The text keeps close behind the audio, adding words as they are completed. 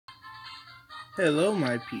Hello,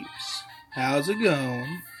 my peeps. How's it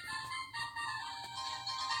going?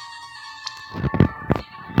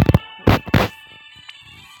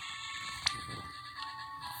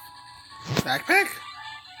 Backpack?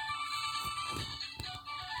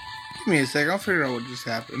 Give me a sec, I'll figure out what just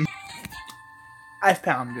happened. I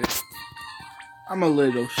found it. I'm a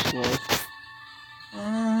little slow.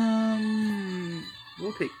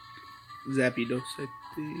 We'll take Zapdos, I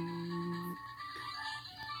think.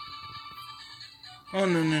 Oh,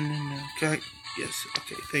 no. Okay, yes,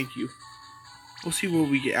 okay, thank you. We'll see what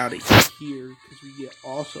we get out of here, because we get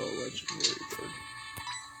also a legendary bird.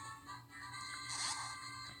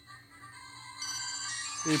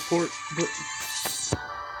 Report, but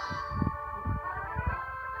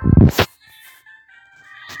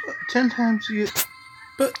 10 times you get,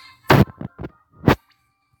 but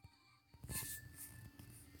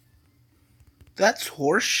that's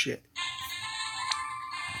horseshit.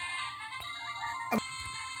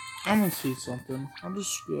 I'm gonna see something. I'll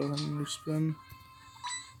just go ahead and spin.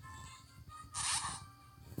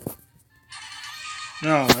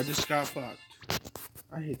 No, I just got fucked.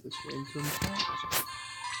 I hate this game sometimes.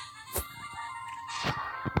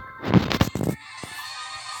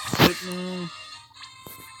 No.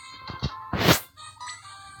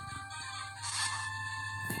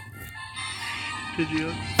 Did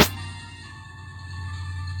you?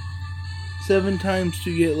 7 times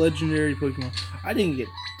to get legendary Pokemon. I didn't get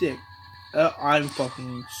dick. I'm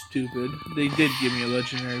fucking stupid. They did give me a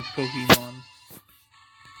legendary Pokemon.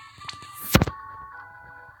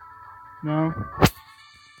 No.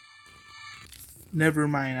 Never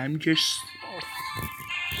mind. I'm just.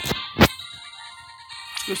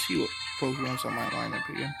 Let's go see what Pokemon's on my lineup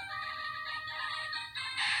again.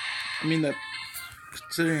 I mean that.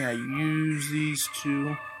 Considering I use these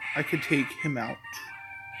two, I could take him out.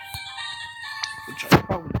 Which I'll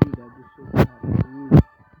probably do that just so I have room.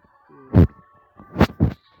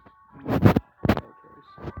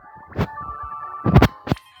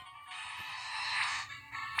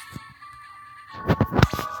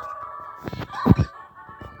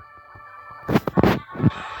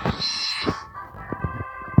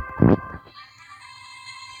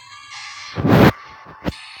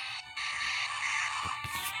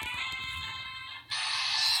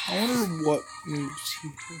 I wonder what moves he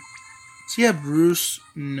has. Does he have Bruce?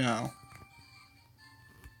 No.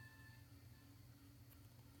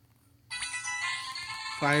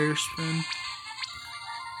 Fire spin.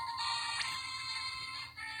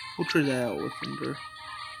 We'll try that out with Thunder.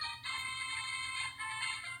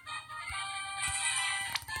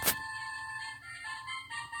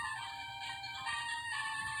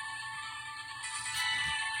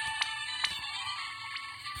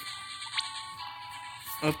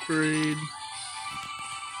 Upgrade.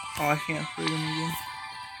 Oh, I can't upgrade him again.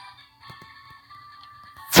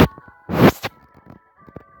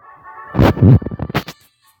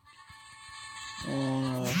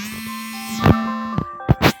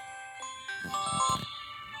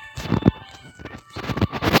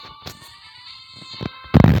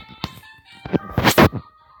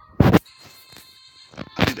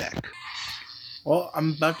 I'll be back. Well,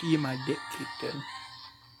 I'm about to get my dick kicked in.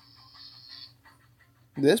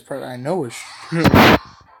 This part I know is true.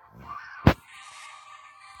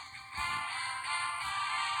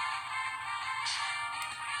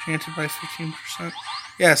 Chance it by 15%.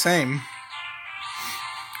 Yeah, same.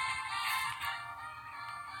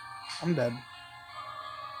 I'm dead.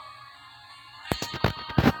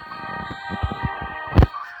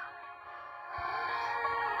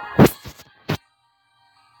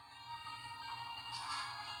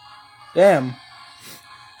 Damn.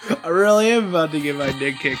 I really am about to get my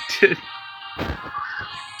dick kicked in.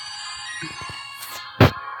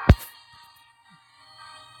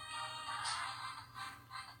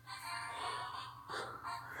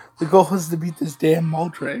 The goal is to beat this damn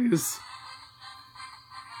moltres.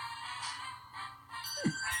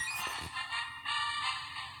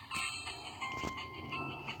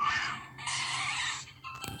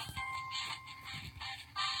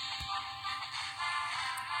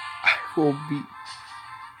 I will beat.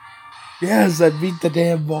 Yes, I beat the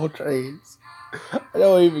damn moltres. I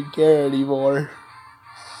don't even care anymore.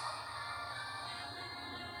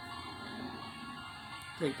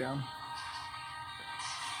 Take down.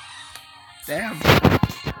 Damn.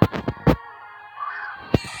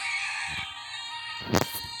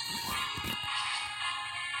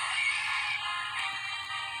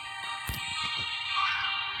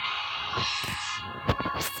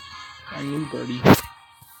 I knew birdie.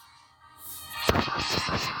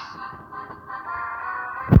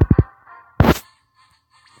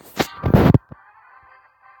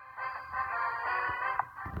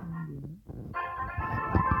 I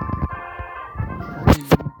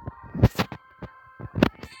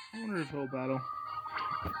wonder if he'll battle.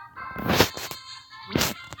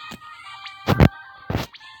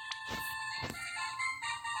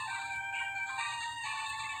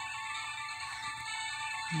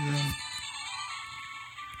 Yeah.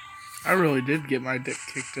 I really did get my dick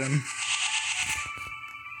kicked in.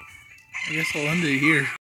 I guess I'll end it here.